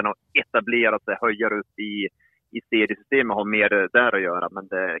möjligheten att etablera sig högre upp i seriesystemet, har mer där att göra. Men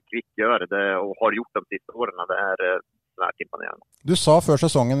det Kvikk gör det och har gjort de sista åren, det är svært imponerende. Du sa før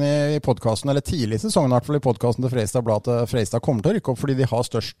sesongen i podcasten, eller tidlig i sesongen i hvert fall i podcasten til Fredrikstad Blad, at Fredrikstad kommer til å rykke opp fordi de har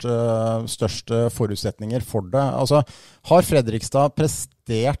størst forutsetninger for det. Altså, har Fredrikstad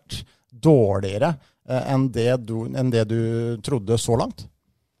prestert dårligere enn det du trodde så langt?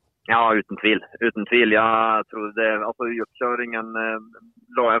 Ja, uten tvil. Jag trodde det. Alltså uppkörningen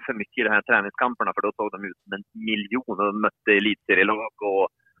la jag för mycket i de här träningskamperna, för då såg de ut som en miljon och de mötte elitserielag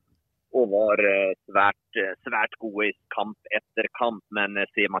och var svärt gode i kamp efter kamp. Men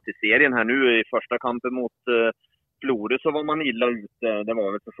ser man till serien här nu i första kampen mot Flore, så var man illa ute. Det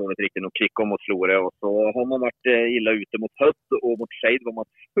var väl försåligt riktigt nog Kvikk mot Flore, och så har man varit illa ute mot Hödd, och mot Skeid var man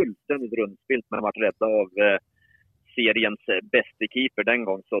fullständigt rundspilt, men varit rädda av seriens bästa keeper den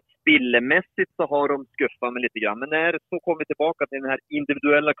gången. Så spillemässigt så har de skuffat med lite grann. Men när så kommer vi tillbaka till den här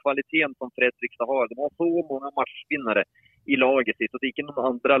individuella kvaliteten som Fredrikstad har. De har så många matchvinnare i laget sitt, och det är inte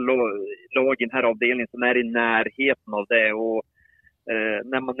någon andra lag i den här avdelningen som är i närheten av det. Och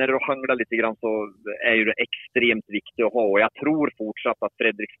när det hanglar lite grann, så är ju det extremt viktigt att ha. Och jag tror fortsatt att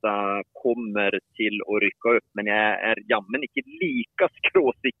Fredrikstad kommer till att rycka upp. Men jag är jammen inte lika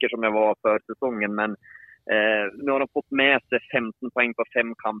skråsikker som jag var för säsongen. Men nu har de fått med sig 15 poäng på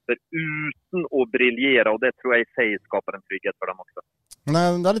 5 kamper utan att briljera, och det tror jag i sig skapar en trygghet för dem också.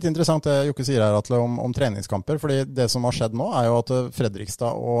 Men det er litt interessant det Jokke sier her, Atle, om treningskamper, fordi det som har skjedd nå er jo at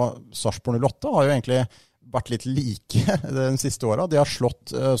Fredrikstad og Sarpsborg 08 har jo egentlig vært litt like den siste året. De har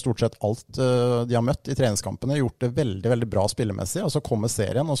slått stort sett alt de har møtt i treningskampene, gjort det veldig, veldig bra spillemessig, og så kommer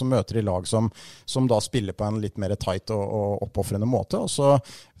serien, og så møter de lag som da spiller på en litt mer tight og oppoffrende måte, og så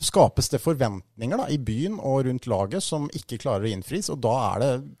skapes det forventninger da, i byen og rundt laget som ikke klarer å innfris, og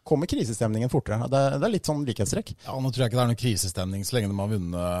da kommer krisestemningen fortere. Det er litt sånn likhetstrekk. Ja, nå tror jeg ikke det er noen krisestemning så lenge de har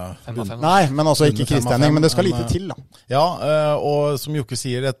vunnet. Nei, men altså ikke krisestemning, men det skal lite til da. Ja, og som Jokke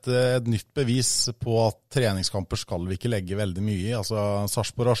sier, et nytt bevis på at treningskamper skal vi ikke legge veldig mye i. Altså,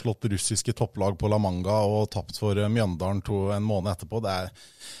 Sarpsborg har slått russiske topplag på La Manga og tapt for Mjøndalen en måned etterpå.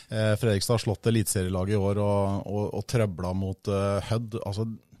 Fredrikstad har slått elitserielaget i år og trøbla mot Hødd. Altså,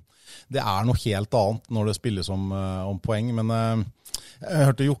 det er noe helt annet når det spilles om poeng, men jeg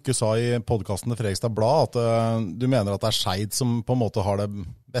hørte Jokke sa i podcasten til Fredrikstad Blad at du mener at det Skeid som på en måte har det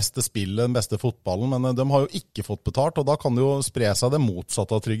beste spillet, den beste fotballen, men de har jo ikke fått betalt, og da kan det jo spre seg det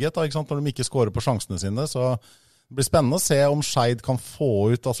motsatte av trygghet, da, ikke sant? Når de ikke skårer på sjansene sine, så det blir spennende å se om Skeid kan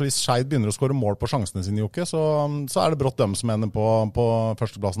få ut, altså hvis Skeid begynner å skåre mål på sjansene sine, Jokke, så det brått dem som ender på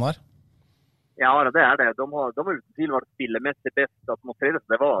førsteplassen her. Ja, det det. De har uten tvil vært spillemessig best at mot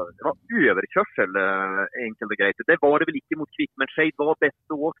Fredrikstad. Det var överkörsel, enkelt og greit. Det var det vel ikke mot Kvik, men Skeid var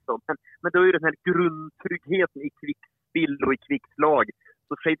best også. Men det er jo den her grunntryggheten i Kviks spill og i Kviks lag.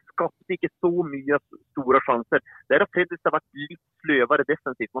 Så Skeid skapte ikke så mye store sjanser. Der har Fredrikstad vært litt sløvere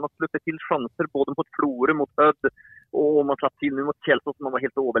defensivt. Man har sluppet til sjanser både mot Florø, mot Hødd, og man slapp til mot Kjelsås, som man var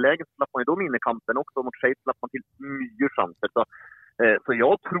helt overlegen. Så slapp man jo vinne kampen også, og mot Skeid slapp man til mye sjanser. Så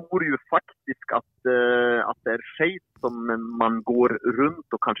jeg tror jo faktisk at det Skeid som man går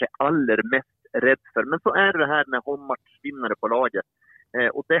rundt og kanskje aller mest redd for. Men så det her med håndmatchvinnere på laget.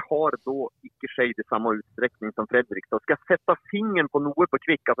 Og det har da ikke Skeid i samme utstrekning som Fredrikstad. Skal jeg sette fingeren på noe på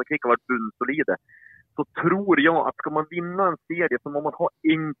Kvik, altså Kvik har vært bunnsolide, så tror jeg at skal man vinne en serie, så må man ha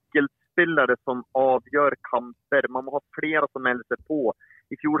enkeltspillere som avgjør kamper. Man må ha flere som melder seg på.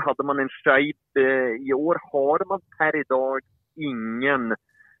 I fjor hadde man en Skeid. I år har man per i dag ingen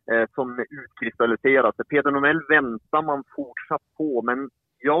som utkrystalliserer seg. Peder Normell venter man fortsatt på, men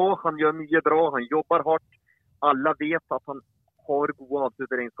ja, han gjør mye bra, han jobber hardt. Alle vet at han har gode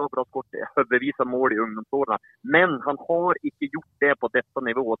avslutningsegenskaper, har skåret høvevis av mål i ungdomsårene, men han har ikke gjort det på dette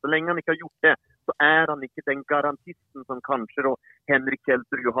nivået. Så lenge han ikke har gjort det, så han ikke den garantisten som kanskje da Henrik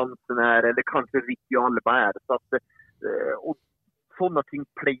Kjelser Johansen eller kanskje Ricky Alba Så og sånne ting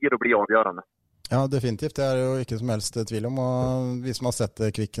pleier å bli avgjørende. Ja, definitivt. Det jo ikke som helst tvil om, og vi som har sett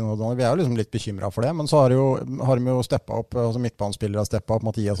Kvikken, vi jo liksom litt bekymret for det, men så har de jo steppet opp, altså midtbanespillere har steppet opp,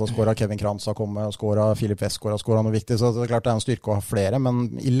 Mathias har skåret, Kevin Krantz har kommet og skåret, Filip Westgård har skåret noe viktig, så det klart det en styrke å ha flere,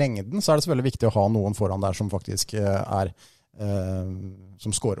 men i lengden så det selvfølgelig viktig å ha noen foran der som faktisk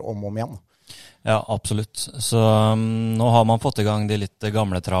som skårer om igjen. Ja, absolutt. Så nå har man fått i gang de litt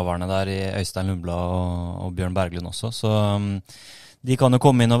gamle traverne der i Øystein Lundblad og Bjørn Berglund også, så de kan jo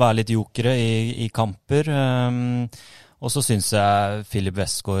komme inn og være litt jokere i kamper. Og så synes jeg Filip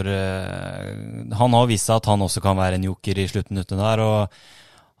Westgård, han har vist seg at han også kan være en joker i sluttminuttene der, og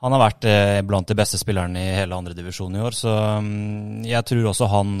han har vært blant de beste spillerne i hele andre divisjon i år, så jeg tror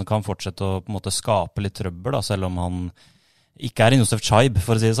også han kan fortsette å på en måte skape litt trøbbel, da, selv om han ikke en Josef Chaib,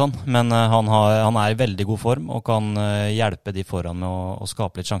 for å si det sånn, men han i veldig god form og kan hjelpe de foran med å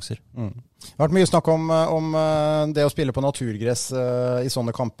skape litt sjanser. Det har vært mye snakk om det å spille på naturgress i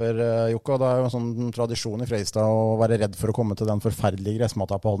sånne kamper, Jokke, og det jo en sånn tradisjon i Fredrikstad å være redd for å komme til den forferdelige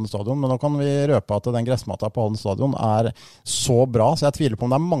gressmatta på Halden stadion, men nå kan vi røpe at den gressmatta på Halden stadion så bra, så jeg tviler på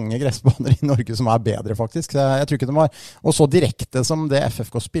om det mange gressbaner i Norge som bedre faktisk. Jeg tror ikke de var, og så direkte som det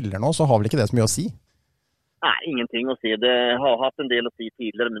FFK spiller nå, så har vel ikke det så mye å si? Nei, ingenting å si. Det har hatt en del å si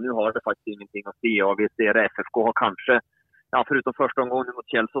tidligere, men nå har det faktisk ingenting å si. Og vi ser FFK har kanskje, förutom första omgången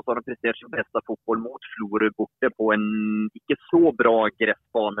mot Kjelsås, har de presterat sin bästa fotboll mot Florø borte på en ikke så bra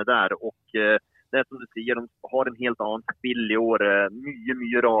gressbane der. Og det som du sier, de har en helt annen spill i år.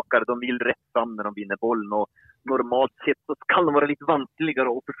 Mye rakere. De vil rett fram når de vinner bollen. Og normalt sett så skal det være litt vanskeligere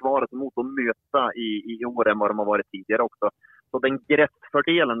å forsvare seg mot å møte i år enn hva de har vært tidligere også. Så den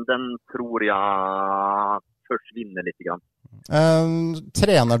gressfordelen, den tror jeg forsvinner litt grann.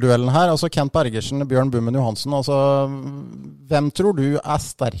 Trenerduellen her, altså Kent Bergersen, Bjørn Bummen Johansen, altså hvem tror du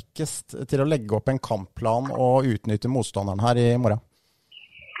sterkest til å legge opp en kampplan og utnytte motstanderen her i morgen?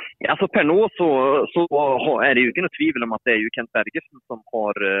 Ja, altså per nå så det jo ikke noe tvil om at det jo Kent Bergersen som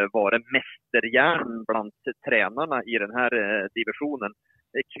har vært mesterhjernen blant trenerne i denne divisjonen.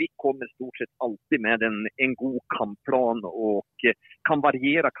 Kvik kommer stort sett alltid med en god kampplan og kan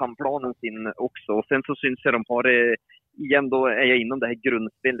variere kampplanen sin også. Og sen så synes jeg de har, igjen da jeg innom det her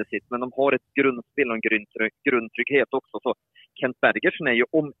grunnspillet sitt, men de har et grunnspill og en grunntrygghet også. Så Kent Bergersen är ju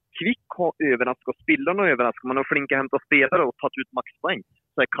om Kvick har överraskat och spelarna överraskat, man har flinka hämta spelare och tagit ut maxpoäng,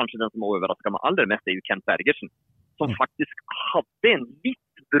 så är kanske den som har överraskat mig allra mest är ju Kent Bergersen. Som faktiskt hade en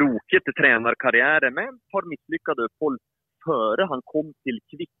lite brokig tränarkarriär med ett par misslyckade uppehåll före han kom till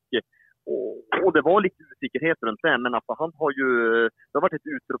Kvick. Och det var lite osäkerhet runt det, men alltså han har ju, det har varit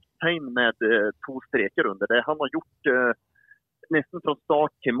ett utropstecken med 2 streker under det. Han har gjort nästan från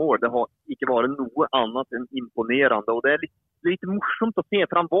start till mål. Det har inte varit något annat än imponerande, och det är lite morsomt att se,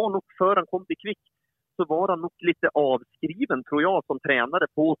 för han var nog, för han kom till Kvick så var han nog lite avskriven, tror jag, som tränare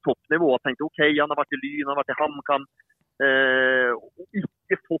på toppnivå. Jag tänkte okej, han har varit i Lyn, han har varit i Hamkan och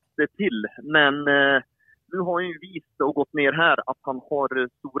inte fått det till, men nu har han ju visat och gått ner här att han har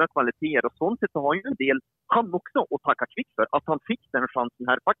stora kvaliteter, och sånt så har han ju en del han också att tacka Kvick för att han fick den chansen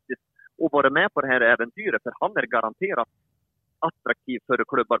här faktiskt och vara med på det här äventyret, för han är garanterat attraktiv för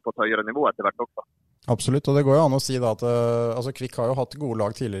klubbar på högre nivå etter hvert også. Absolutt, og det går jo an å si da at altså Kvikk har jo hatt gode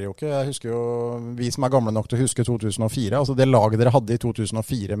lag tidligere, Jokke. Jeg husker jo, vi som er gamle nok til å huske 2004, altså det laget dere hadde i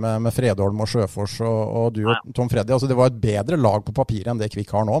 2004 med Fredholm og Sjøfors og du og Tom Freddy, altså det var et bedre lag på papiret enn det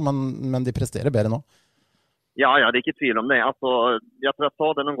Kvikk har nå, men de presterer bedre nå. Ja, det är inte tvil om det. Alltså, jag tror jag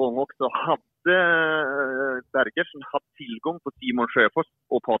sa det någon gång också. Hade Bergersen haft tillgång på Simon Sjøfors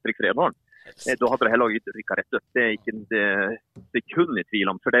och Patrik Fredholm, då hade det här laget ryckat rätt upp. Det är inte en sekund i tvil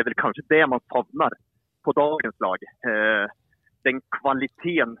om. För det är väl kanske det man savnar på dagens lag. Den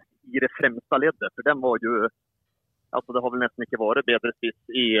kvaliteten i det främsta leddet. För den var ju, alltså det har väl nästan inte varit bättre spiss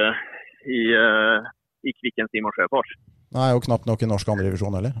i Kvikken Simon Sjøfors. Nei, og knapt nok i norsk andre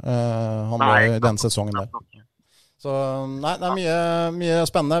divisjon heller. Han var i den sesongen der. Så nei, det er mye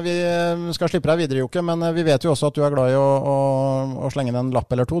spennende. Vi skal slippe deg videre, Jokke, men vi vet jo også at du er glad i å slenge en lapp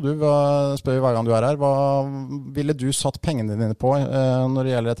eller to. Du spør jo hver gang du er her. Hva ville du satt pengene dine på når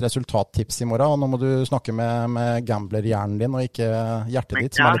det gjelder et resultattips i morgen? Og nå må du snakke med gamblerhjernen din, og ikke hjertet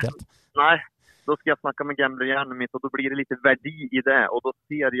ditt, som er litt helt. Nei, då ska jag snacka med gamblerhjernen mitt, och då blir det lite värdi i det. Och då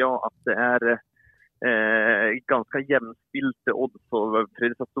ser jag att det är ganska jämnspilte odds, och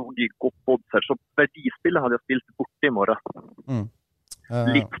Fredrik stod i gott odds här, så värdispillet hade jag spilt bort i morgon.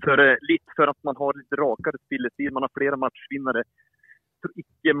 Lite för att man har lite rakare spilletid, man har flera matchvinnare, så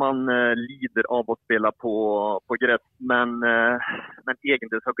inte man lider av att spela på gräs, men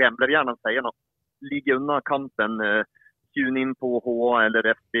egentligen så gamblar gärna säga något. Ligga undan kampen, tune in på HA eller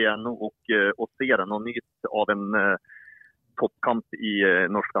FBN och se den och nyt av en toppkamp i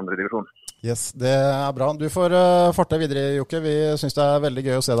norsk andre divisjon. Yes, det er bra. Du får farte videre, Jokke. Vi synes det er veldig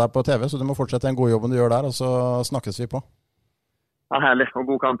gøy å se deg på TV, så du må fortsette en god jobb du gjør der, og så snakkes vi på. Ja, herlig. Og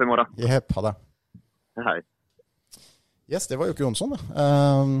god kamp i morgen. Jepp, ha det. Hei. Yes, det var Jokke Jonsson.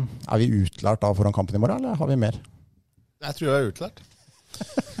 Er vi utlært da foran kampen i morgen, eller har vi mer? Jeg tror jeg er utlært.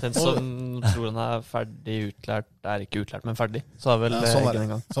 Den som tror han er ferdig utlært, er ikke utlært, men ferdig. Så er vel sånn var det.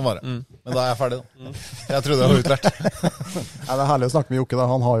 en gang. Sånn var det. Men da er jeg ferdig da. Jeg trodde jeg var utlært. Ja, det er herlig å snakke med Jokke da.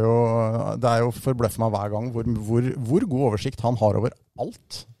 Han har jo, det er jo forbløffet meg hver gang hvor god oversikt han har over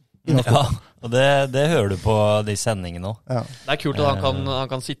alt. Ja, og det hører du på de sendingene også. Ja. Det er kult at han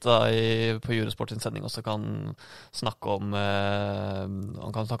kan sitte på Eurosport sin sending, og så kan snakke om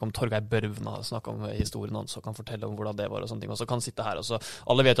Torgeir Børvna, snakke om historien hans, og kan fortelle om hvordan det var og sånne ting, og så kan han sitte her, og så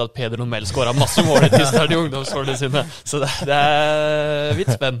alle vet jo at Peder Nomel skåret masse mål i Tistad i ungdomsårene sine, så det er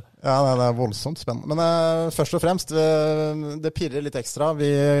vidt spenn. Ja, det er voldsomt spennende. Men først og fremst, det pirrer litt ekstra. Vi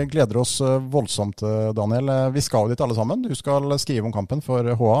gleder oss voldsomt, Daniel. Vi skal jo dit alle sammen. Du skal skrive om kampen for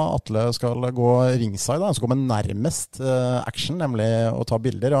HA. Atle skal gå ringside. Han skal gå med nærmest action, nemlig å ta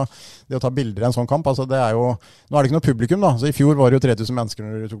bilder. Og det å ta bilder i en sånn kamp, altså det er jo, nå er det ikke noe publikum da, så i fjor var det jo 3000 mennesker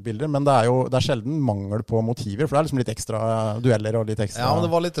når du tok bilder, men det er sjelden mangel på motiver, for det er liksom litt ekstra dueller og litt ekstra... Ja, men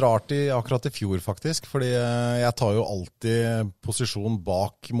det var litt rart akkurat i fjor faktisk, fordi jeg tar jo alltid posisjon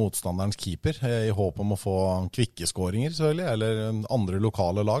bak motstanderens keeper, i håp om å få kvikkeskåringer selvfølgelig, eller andre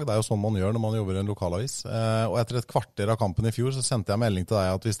lokale lag. Det er jo sånn man gjør når man jobber i en lokalavis. Og etter et kvarter av kampen i fjor så sendte jeg melding til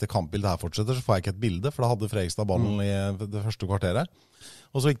deg at hvis det kampbildet her fortsetter, så får jeg ikke et bilde, for da hadde Fredrikstad ballen i det første kvarteret.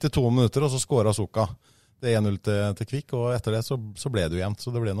 Og så gikk det 2 minutter, og så skåret Sukka. Det 1-0 til Kvikk, og etter det så ble det jo jevnt,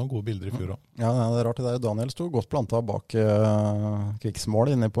 så det ble noen gode bilder i fjor også. Ja, det er rart det der. Daniel stod godt plantet bak Kvikks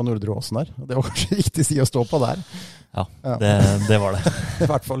mål inne på Nordre Åsen der. Det var kanskje riktig å stå på der. Ja. Det var det.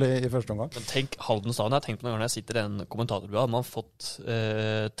 I hvert fall i første omgang. Men tenk, Halden stadion, jeg har tenkt på når jeg sitter i en kommentatorbua, hadde man fått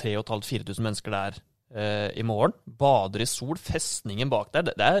 3.500-4.000 mennesker der i morgen, bader i sol, festningen bak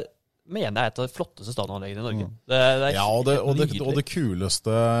der, det er mener jeg et av de flotteste stadionanleggene i Norge. Det er ja, og det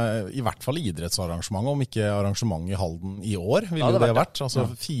kuleste, i hvert fall idrettsarrangementet, om ikke arrangementet i Halden i år, ville ja, det vært. Altså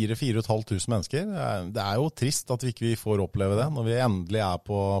 4-4.500 mennesker. Det er jo trist at vi ikke får oppleve det, når vi endelig er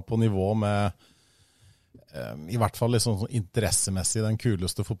på nivå med i hvert fall liksom interessemessig den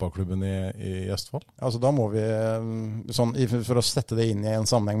kuleste fotballklubben i Østfold. Altså da må vi, for å sette det inn i en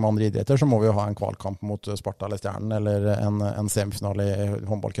sammenheng med andre idretter, så må vi jo ha en kvalkamp mot Sparta eller Stjernen, eller en semifinale i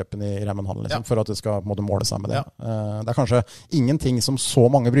håndballcupen i Remmenhallen, liksom, for at det skal på en måte måle seg med det. Det kanskje ingenting som så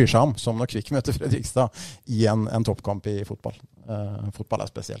mange bryr seg om, som når Kvik møter Fredrikstad i en toppkamp i fotball. Fotball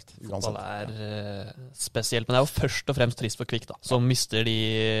spesielt. Uansett. Fotball spesielt, men det jo først og fremst trist for Kvik, da, som mister de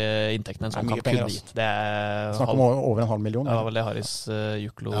inntektene en sånn kamp kunne gitt. Det snakk om over 500 000. Ja, vel det Haris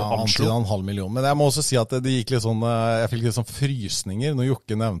Juklo han sier 500 000. Men jeg må også si at det gikk litt sånn, jeg fikk litt sånn frysninger når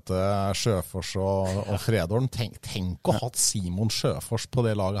Jokke nevnte Sjøfors og Fredorn. Tenk å ha hatt Simon Sjøfors på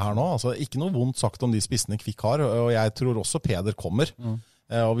det laget her nå. Altså, ikke noe vondt sagt om de spissene Kvik har, og jeg tror også Peder kommer.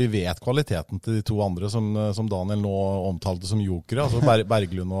 Og vi vet kvaliteten til de to andre som Daniel nå omtalte som jokere, altså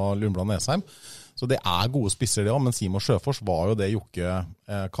Berglund og Lundblad Nesheim. Så det gode spisser det også, men Simon Sjøfors var jo det Jokke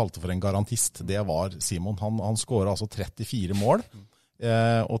kalte for en garantist. Det var Simon. Han skåret altså 34 mål,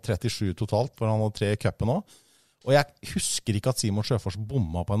 og 37 totalt, for han hadde 3 i cupen også. Og jeg husker ikke at Simon Sjøfors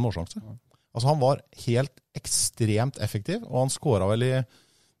bomma på en målsjanse. Altså han var helt ekstremt effektiv, og han skåret vel i,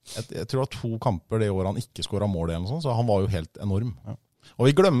 jeg tror det var 2 kamper det året han ikke skåret mål eller noe sånt, så han var jo helt enorm. Og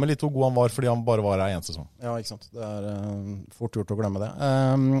vi glemmer litt hvor god han var, fordi han bare var her en sesong. Ja, ikke sant. Det fort gjort å glemme det.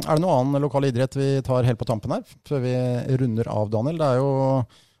 Det noe annen lokal idrett vi tar helt på tampen her, før vi runder av, Daniel? Det jo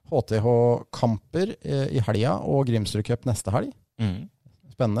HTH-kamper i helga, og Grimsrud Cup neste helg.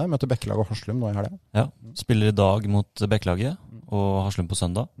 Spennende. Møter Bekkelag og Haslum nå i helga. Ja, spiller i dag mot Bekkelaget, og Haslum på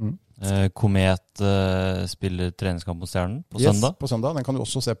søndag. Komet spiller treningskamp mot Stjernen på søndag. På søndag. Den kan du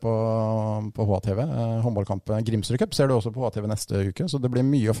også se på HTV. Håndballkampen Grimsrud Cup ser du også på HTV neste uke, så det blir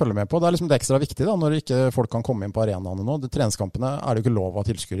mye å følge med på. Det liksom det ekstra viktig da, når ikke folk kan komme inn på arenaene nå. Treningskampene det jo ikke lov av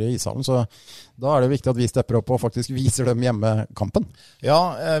tilskuere i ishallen, så da det viktig at vi stepper opp og faktisk viser dem hjemmekampen. Ja,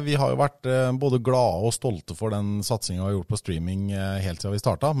 vi har jo vært både glade og stolte for den satsingen vi har gjort på streaming helt siden vi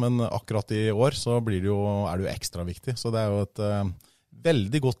startet, men akkurat i år så blir det jo ekstra viktig, så det jo et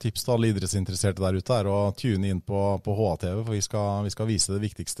veldig godt tips til alle idrettsinteresserte der ute å tune inn på HTV, for vi skal vise det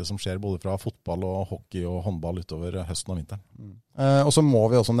viktigste som skjer både fra fotball og hockey og håndball utover høsten og vinteren. Og så må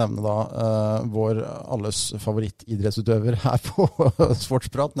vi også nevne da vår alles favorittidrettsutøver her på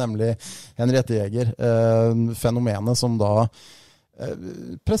Sportsprat, nemlig Henriette Jæger, fenomenet som da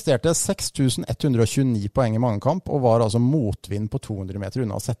presterte 6129 poeng i mangekamp, og var altså motvind på 200 meter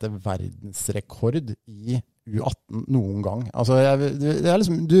unna å sette verdensrekord i U18 noen gang. Altså, det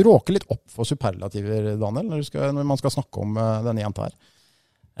liksom, du råker litt opp for superlativer, Daniel, når man skal snakke om denne jenta her.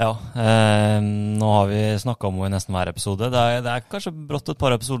 Ja, nå har vi snakket om henne i nesten hver episode. Det kanskje brått et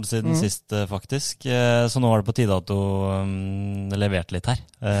par episoder siden sist, faktisk. Så nå var det på tide at hun leverte litt her.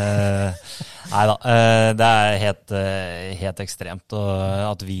 Neida, det helt ekstremt. Og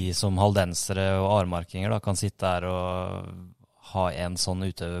at vi som haldensere og armarkinger da, kan sitte her og ha en sånn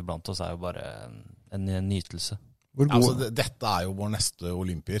utøver blant oss, jo bare en nytelse. Altså, dette jo vår neste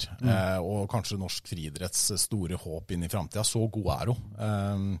olympier, og kanskje norsk friidretts store håp inn i fremtiden. Så god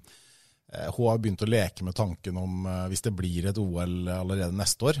hun. Hun har begynt å leke med tanken om hvis det blir et OL allerede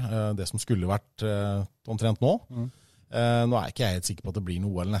neste år, det som skulle vært omtrent nå. Nå ikke jeg helt sikker på at det blir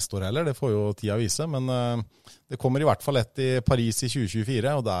noe OL neste år heller, det får jo tida vise, men det kommer i hvert fall et i Paris i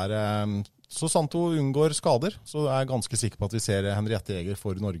 2024, og der så sant hun unngår skader, så jeg ganske sikker på at vi ser Henriette Jæger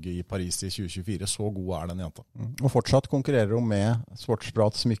for Norge i Paris i 2024. Så god den jenta. Og fortsatt konkurrerer hun med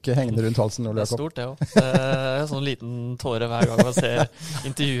Sportsprat-smykke hengende rundt halsen. Det stort det også. Det sånn liten tåre hver gang man ser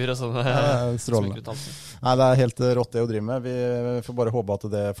intervjuer og sånne smykker rundt halsen. Nei, det helt rått det å drive med. Vi får bare håpe at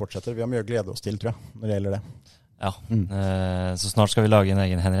det fortsetter. Vi har mye å glede oss til, tror jeg, når det gjelder det. Ja, så snart skal vi lage en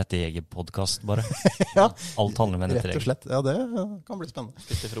egen Henriette Jæger-podcast bare. Ja, alt handler om Henriette Jæger. Rett og slett, ja, det kan bli spennende.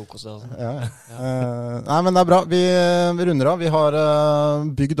 Spiste frokost, altså. Nei, men det bra. Vi runder av. Vi har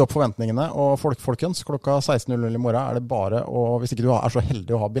bygd opp forventningene, og folkens, klokka 16.00 i morgen det bare, og hvis ikke du så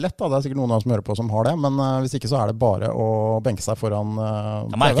heldig å ha billett, da, det sikkert noen av oss som hører på som har det, men hvis ikke så det bare å benke seg foran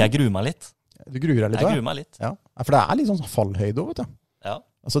Jeg merker jeg gruer meg litt. Du gruer deg litt? Jeg gruer meg litt. Ja, for det litt sånn fallhøyde, vet du. Ja.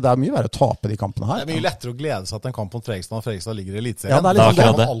 Altså, det mye verre å tape de kampene her. Det mye lettere å glede seg til en kamp mot Fredrikstad når Fredrikstad ligger i elitserien. Ja, det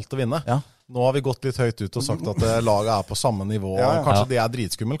liksom det alt å vinne. Ja. Nå har vi gått litt høyt ut og sagt at laget på samme nivå. Ja. Kanskje det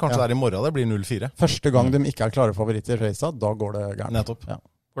dritskummel, kanskje det i morgen det blir 0-4. Første gang de ikke klare favoritter i Fredrikstad, da går det gærent. Nettopp. Ja.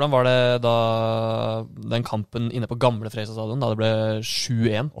 Hvordan var det da den kampen inne på gamle Fredrikstad stadion, da det ble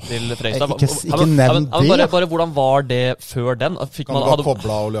 7-1 til Fredrikstad? Ikke nevn det. Bare hvordan var det før den? Kan du bare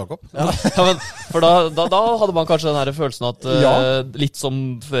koble av Ole Jakob? Ja, men, for da hadde man kanskje den her følelsen at litt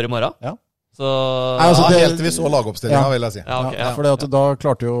som før i morgen? Ja. Så helt til vi så lagoppstillingen, vil jeg si. Ja, okay, for da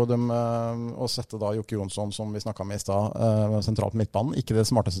klarte jo de å sette da Jokke Jonsson, som vi snakket med I sted, sentralt på midtbanen. Ikke det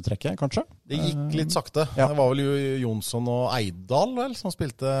smarteste trekket, kanskje? Det gikk litt sakte. Det var vel jo Jonsson og Eidal, vel, som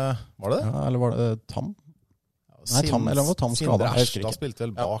spilte, var det det? Ja, eller var det Tam? Nei, eller var Tam skadet? Sindre Erstad spilte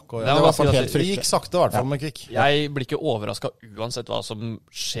vel bak. Og, det var helt fryktelig. Det gikk sakte I hvert fall med Kvik. Jeg blir ikke overrasket uansett hva som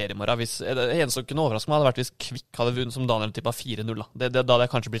skjer I morgen. Det eneste som kunne overraske meg hadde vært hvis Kvik hadde vunnet som Daniel tippet 4-0. Da hadde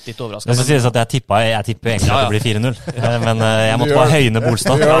jeg kanskje blitt litt overrasket. Det skal sies at jeg tipper egentlig at det blir 4-0. Men jeg måtte bare høyne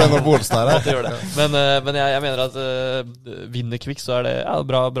Bolstad. Du gjør det når Bolstad her. Men jeg mener at vinner Kvik, så det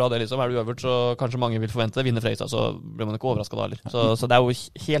bra det liksom. Det uøvert, så kanskje mange vil forvente. Vinner Fredrikstad, så blir man ikke overrasket da heller. Så det jo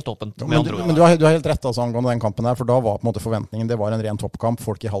helt åpent med andre ord. Men du har helt rett altså, angående den kampen her, for da var på en måte forventningen, det var en ren toppkamp.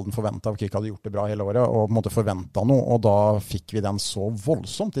 Folk I Halden forventet at Kvik hadde gjort det bra hele året, og på en måte forventet noe, og da fikk vi den så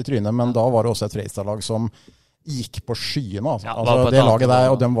voldsomt I trynet, men da var det også et Fredrikstad-lag som gikk på skyene. Altså det laget der,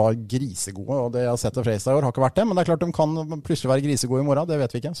 og de var grisegode, og det jeg har sett av Fredrikstad I år har ikke vært det, men det klart de kan plutselig være grisegode I morgen, det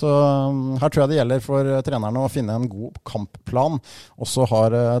vet vi ikke. Så her tror jeg det gjelder for trenerne å finne en god kampplan, og så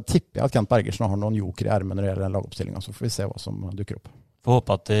tipper jeg at Kent Bergersen har noen joker I ermen når det gjelder lagoppstillingen, så får vi se hva som dukker opp. Får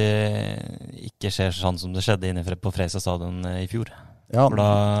håpe at det ikke skjer sånn som det skjedde inne på Fredrikstad stadion I fjor. Ja, for da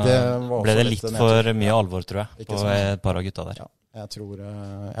ble det litt for mye alvor, tror jeg, på et par av gutta der. Ja, jeg tror,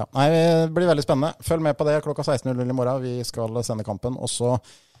 Nei, det blir veldig spennende. Følg med på det klokka 16:00 I morgen. Vi skal sende kampen, og så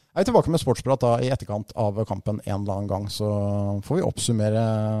vi tilbake med Sportsprat da, I etterkant av kampen en eller annen gang, så får vi oppsummere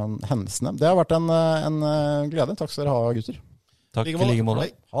hendelsene. Det har vært en glede. Takk skal dere ha, gutter. Takk I like måte.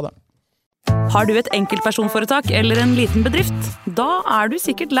 Ha det. Har du et enkeltpersonforetak eller en liten bedrift? Da du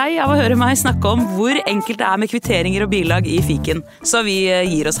sikkert lei av å høre meg snakke om hvor enkelt det med kvitteringer og bilag I fiken. Så vi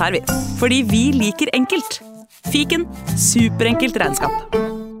gir oss her, vi. Fordi vi liker enkelt. Fiken, superenkelt regnskap.